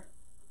here.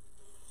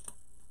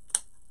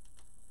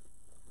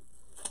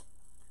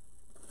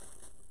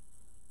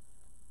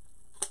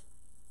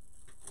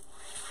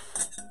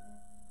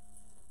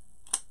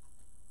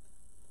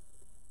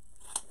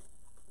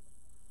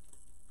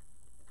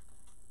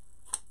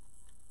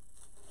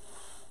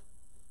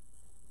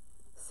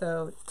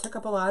 So took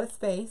up a lot of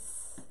space.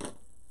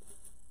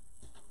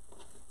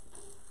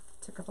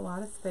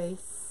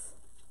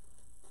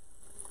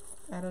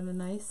 Added a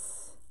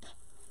nice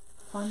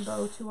fun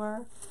bow to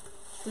our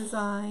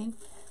design.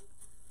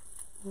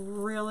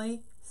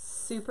 Really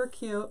super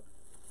cute.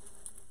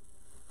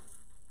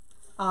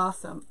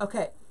 Awesome.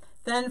 Okay,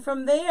 then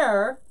from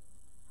there,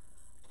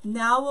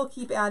 now we'll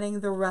keep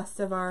adding the rest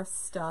of our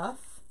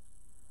stuff,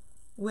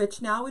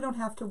 which now we don't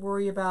have to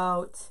worry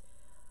about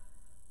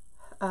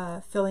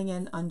filling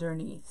in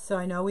underneath. So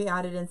I know we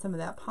added in some of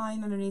that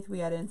pine underneath,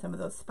 we added in some of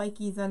those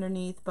spikies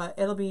underneath, but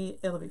it'll be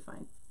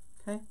fine.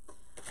 Okay.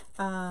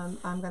 I'm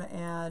going to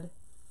add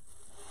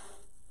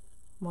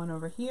one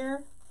over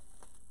here,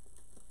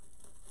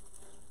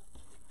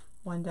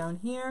 one down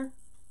here,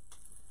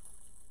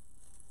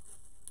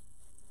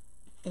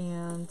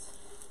 and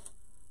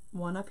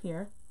one up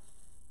here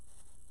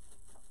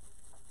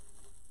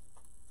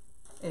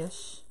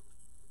ish.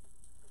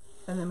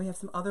 And then we have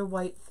some other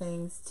white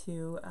things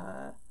to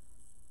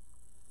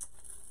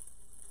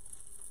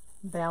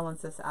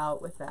balance this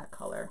out with that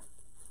color.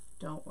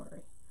 Don't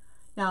worry.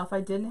 Now, if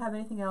I didn't have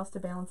anything else to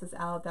balance this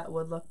out, that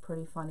would look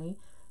pretty funny.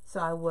 So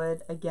I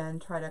would, again,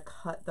 try to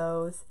cut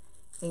those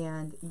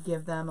and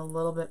give them a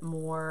little bit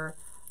more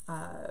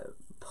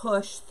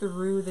push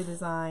through the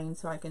design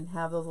so I can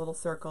have those little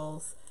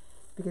circles,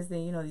 because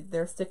they, you know,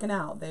 they're sticking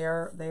out. They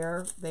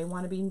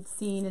want to be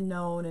seen and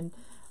known, and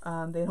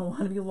they don't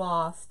want to be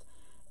lost.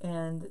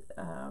 And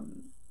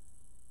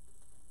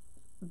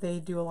they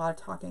do a lot of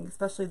talking,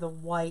 especially the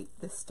white,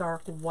 the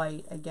stark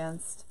white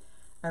against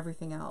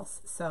everything else.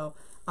 So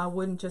I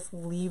wouldn't just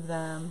leave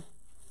them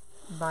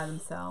by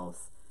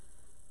themselves.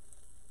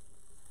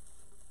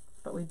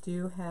 But we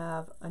do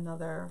have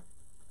another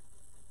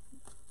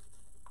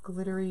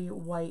glittery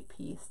white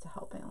piece to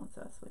help balance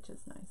us, which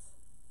is nice.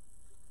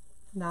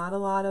 Not a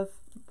lot of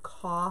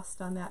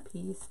cost on that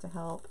piece to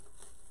help.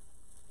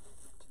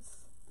 Just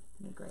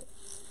really great.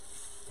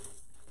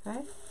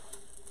 Okay,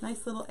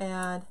 nice little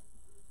add.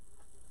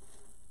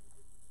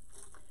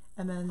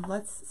 And then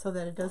let's, so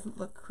that it doesn't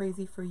look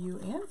crazy for you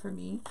and for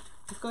me,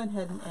 let's go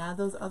ahead and add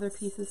those other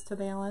pieces to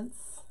balance.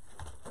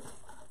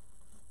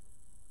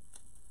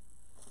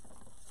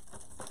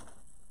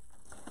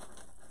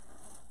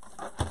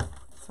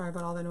 Sorry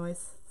about all the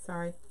noise,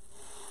 sorry.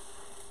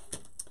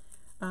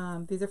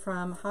 These are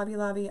from Hobby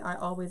Lobby. I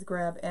always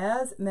grab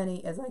as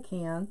many as I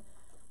can.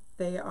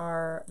 They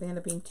end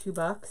up being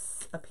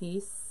 $2 a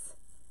piece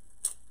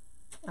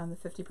on the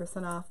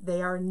 50% off.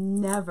 They are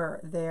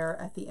never there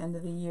at the end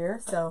of the year.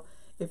 So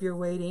if you're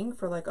waiting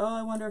for like, oh,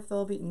 I wonder if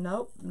they'll be,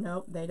 nope,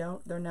 they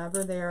don't. They're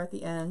never there at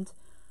the end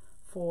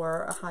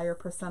for a higher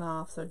 %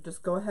 off. So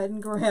just go ahead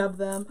and grab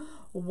them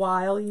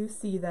while you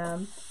see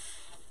them.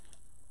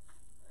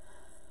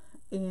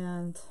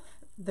 And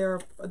they're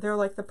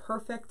like the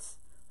perfect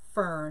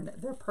fern.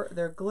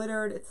 They're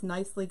glittered. It's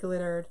nicely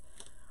glittered.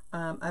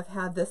 I've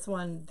had this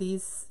one.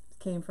 These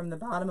came from the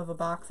bottom of a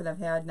box that I've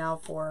had now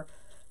for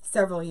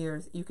several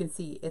years. You can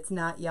see it's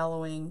not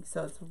yellowing,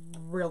 so it's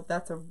real.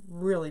 That's a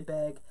really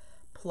big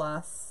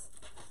plus.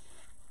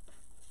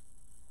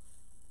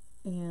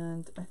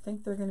 And I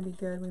think they're going to be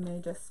good. We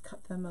may just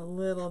cut them a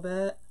little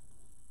bit.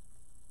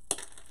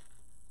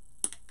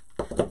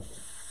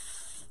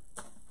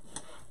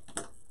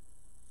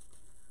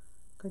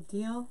 Good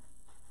deal.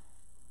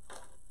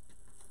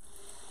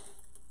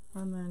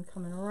 And then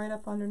coming right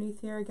up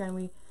underneath here. Again,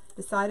 we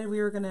decided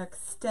we were going to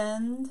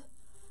extend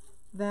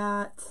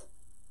that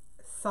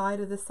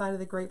side of this side of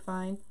the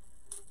grapevine.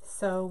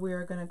 So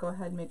we're going to go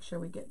ahead and make sure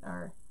we get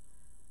our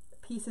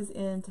pieces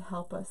in to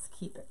help us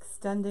keep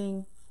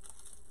extending.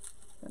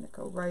 I'm going to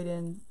go right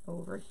in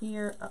over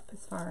here, up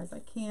as far as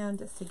I can,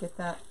 just to get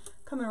that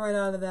coming right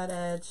out of that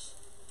edge.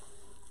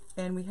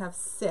 And we have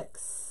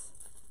 6.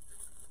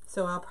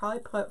 So I'll probably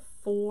put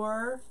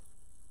 4,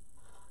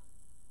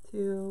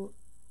 2,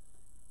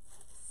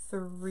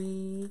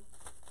 3,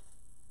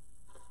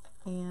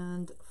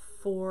 and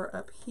 4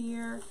 up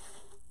here,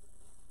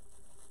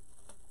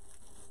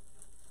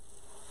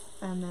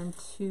 and then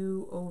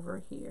 2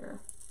 over here.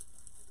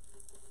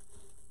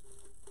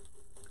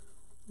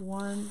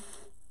 1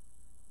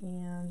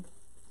 and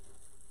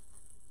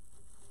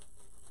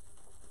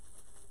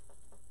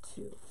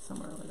 2,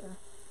 somewhere over there.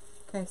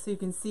 Okay, so you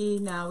can see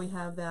now we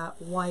have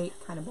that white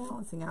kind of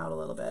balancing out a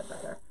little bit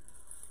better.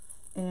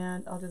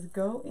 And I'll just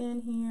go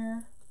in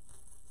here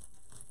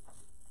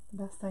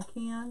the best I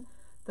can.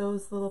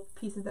 Those little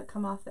pieces that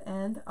come off the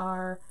end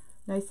are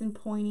nice and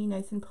pointy,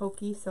 nice and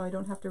pokey, so I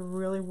don't have to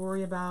really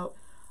worry about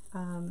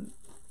them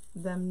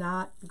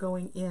not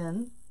going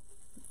in.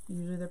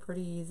 Usually they're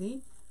pretty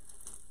easy.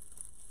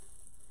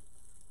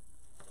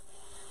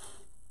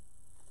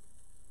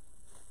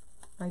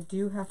 I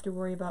do have to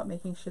worry about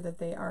making sure that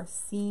they are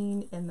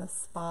seen in the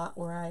spot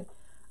where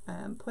I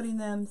am putting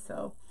them,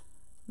 so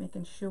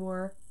making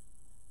sure.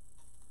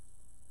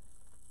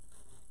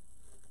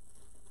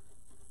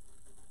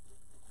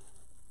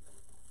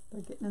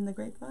 They're getting in the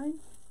grapevine,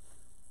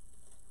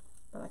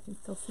 but I can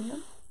still see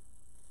them.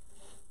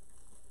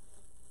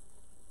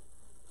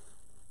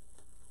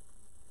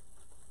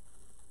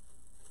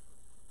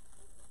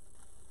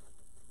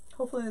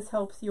 Hopefully this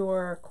helps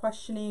your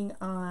questioning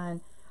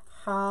on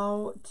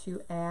how to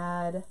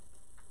add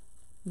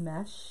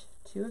mesh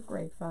to a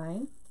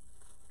grapevine.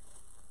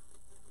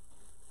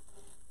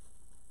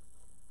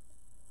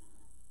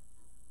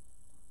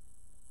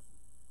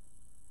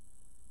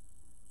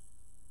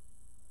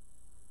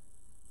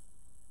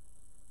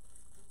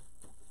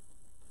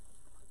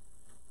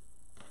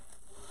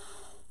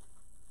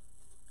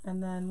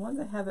 And then once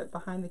I have it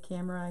behind the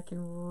camera, I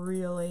can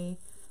really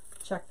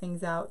check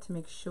things out to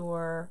make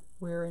sure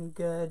we're in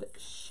good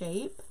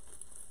shape.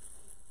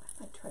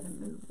 I might try to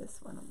move this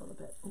one a little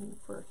bit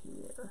over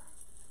here. There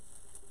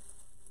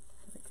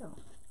we go.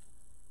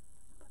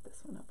 Put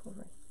this one up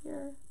over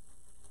here.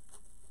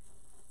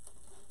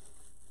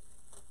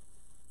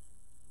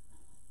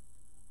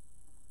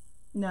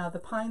 Now the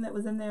pine that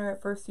was in there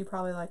at first, you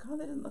probably like, oh,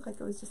 that didn't look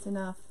like it was just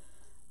enough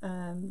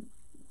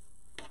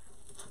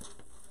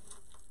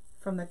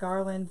from the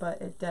garland, but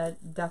it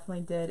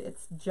definitely did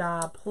its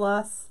job.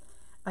 Plus,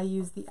 I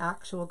used the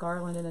actual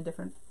garland in a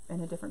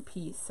different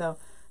piece, so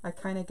I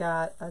kind of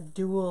got a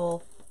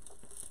dual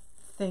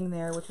thing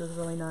there, which was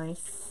really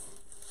nice.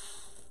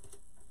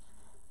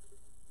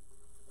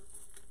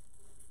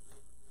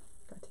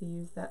 Got to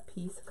use that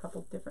piece a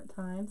couple different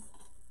times.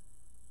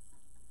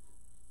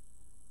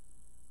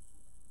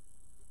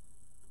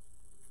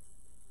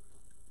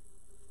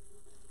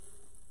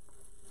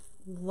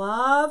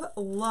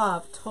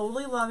 Love,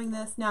 totally loving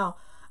this. Now,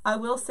 I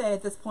will say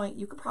at this point,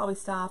 you could probably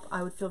stop.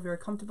 I would feel very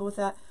comfortable with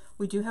that.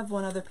 We do have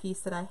one other piece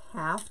that I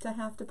have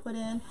to put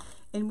in,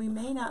 and we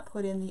may not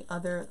put in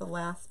the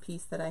last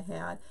piece that I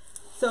had.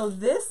 So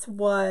this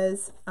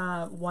was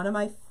one of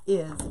my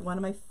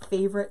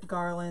favorite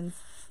garlands.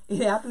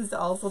 It happens to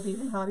also be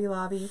from Hobby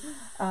Lobby.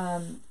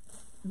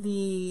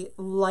 The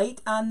light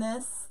on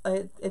this,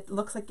 it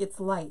looks like it's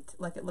light,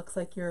 like it looks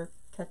like you're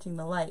catching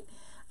the light,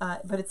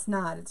 but it's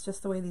not. It's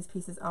just the way these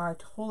pieces are. I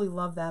totally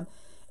love them.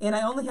 And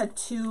I only had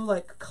 2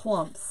 like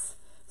clumps.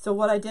 So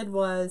what I did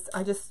was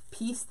I just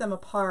pieced them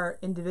apart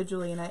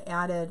individually, and I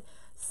added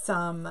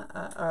some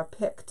a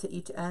pick to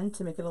each end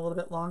to make it a little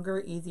bit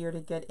longer, easier to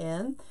get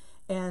in.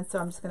 And so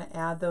I'm just going to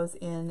add those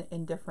in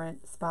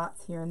different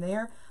spots here and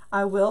there.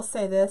 I will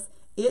say this,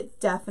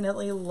 it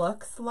definitely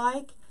looks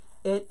like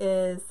it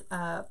is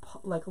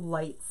like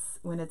lights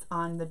when it's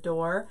on the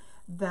door,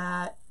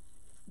 that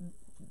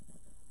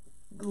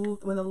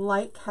when the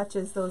light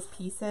catches those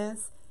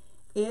pieces,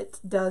 it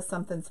does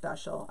something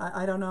special.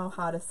 I don't know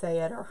how to say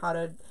it or how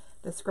to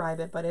describe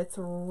it, but it's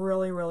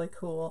really, really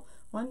cool.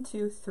 1,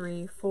 2,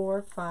 3,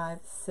 4, 5,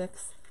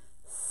 6,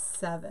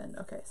 7.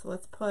 Okay, so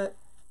let's put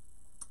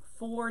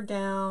 4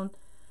 down,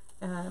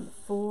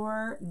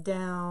 4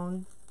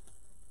 down,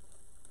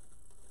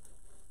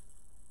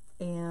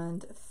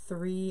 and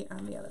 3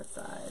 on the other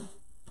side.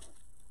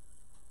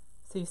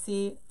 So you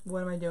see,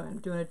 what am I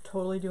doing? I'm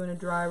totally doing a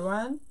dry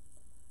run,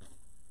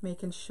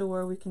 making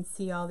sure we can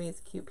see all these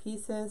cute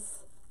pieces.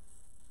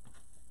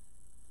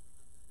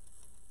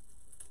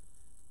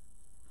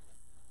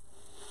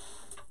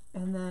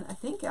 And then I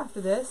think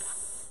after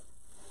this,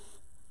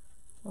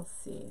 we'll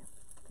see.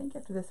 I think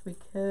after this we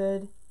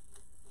could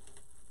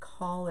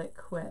call it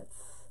quits.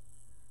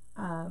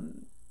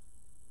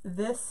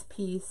 This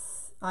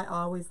piece I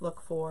always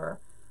look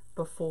for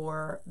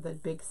before the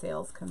big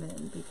sales come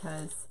in,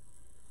 because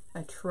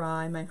I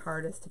try my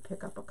hardest to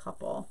pick up a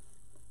couple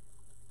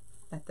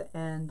at the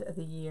end of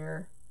the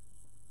year,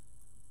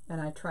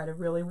 and I try to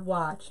really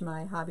watch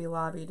my Hobby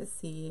Lobby to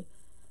see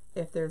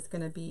if there's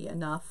going to be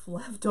enough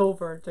left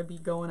over to be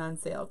going on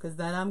sale, because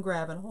then I'm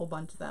grabbing a whole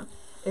bunch of them.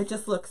 It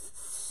just looks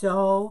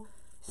so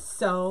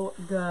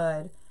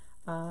good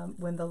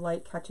when the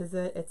light catches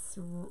it. It's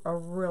a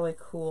really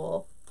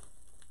cool,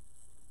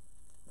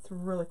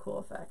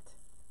 effect.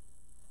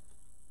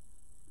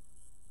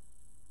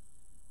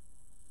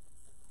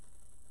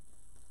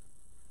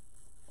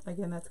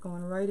 Again, that's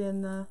going right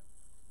in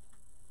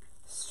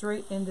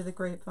straight into the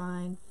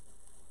grapevine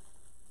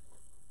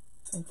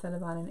instead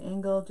of on an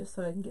angle, just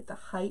so I can get the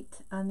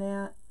height on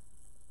that.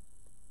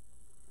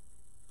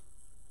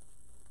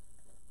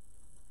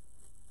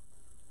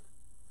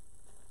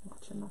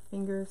 Watching my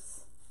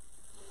fingers.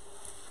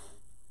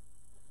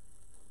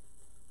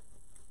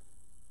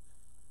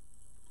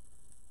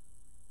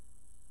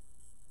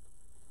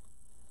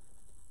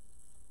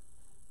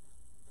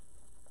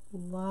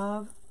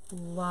 Love,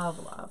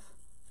 love, love.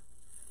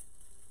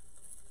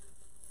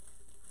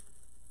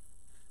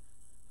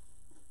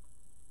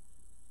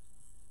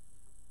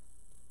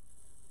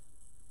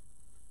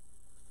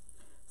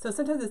 So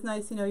sometimes it's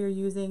nice, you know, you're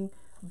using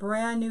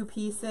brand new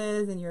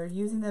pieces and you're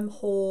using them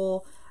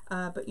whole,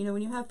 but you know,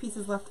 when you have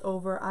pieces left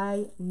over,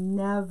 I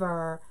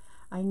never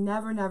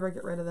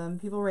get rid of them.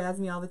 People razz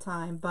me all the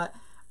time, but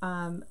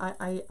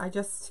I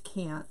just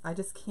can't. I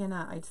just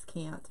cannot. I just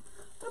can't.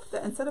 I'm gonna put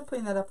that, instead of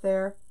putting that up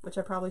there, which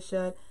I probably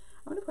should,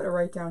 I'm going to put it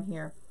right down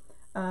here.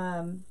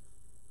 But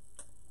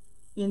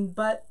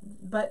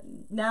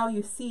now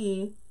you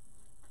see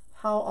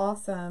how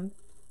awesome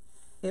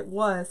it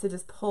was to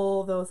just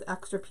pull those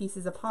extra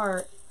pieces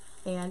apart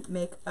and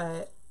make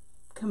a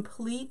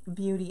complete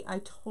beauty.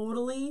 I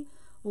totally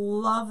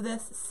love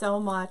this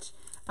so much.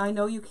 I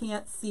know you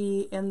can't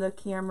see in the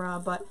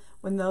camera, but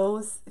when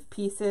those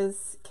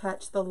pieces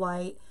catch the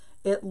light,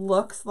 it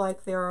looks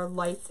like there are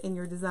lights in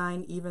your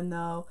design, even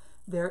though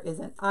there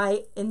isn't.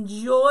 I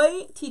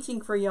enjoy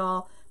teaching for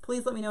y'all.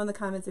 Please let me know in the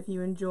comments if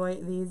you enjoy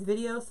these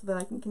videos so that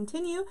I can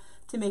continue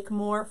to make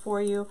more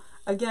for you.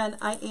 Again,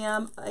 I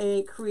am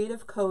a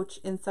creative coach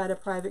inside a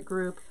private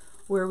group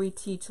where we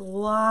teach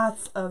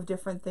lots of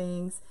different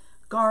things,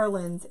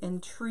 garlands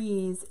and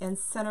trees and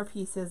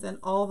centerpieces and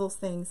all those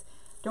things.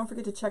 Don't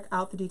forget to check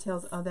out the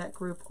details of that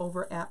group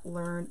over at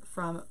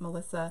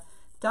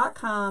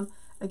learnfrommelissa.com.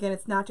 Again,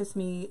 it's not just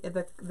me.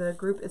 The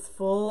group is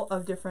full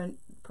of different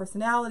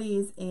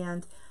personalities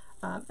and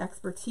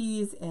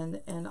expertise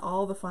and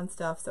all the fun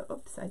stuff. So,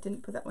 oops, I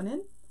didn't put that one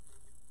in.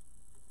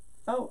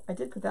 Oh, I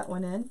did put that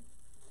one in.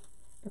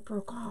 It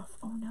broke off.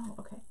 Oh no,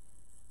 okay.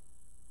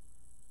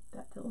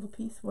 That little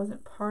piece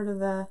wasn't part of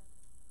the...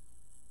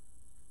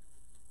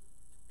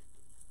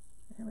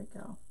 There we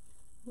go.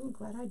 Ooh,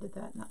 glad I did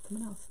that, not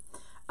someone else.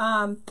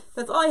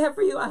 That's all I have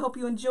for you. I hope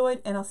you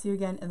enjoyed, and I'll see you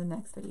again in the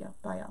next video.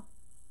 Bye, y'all.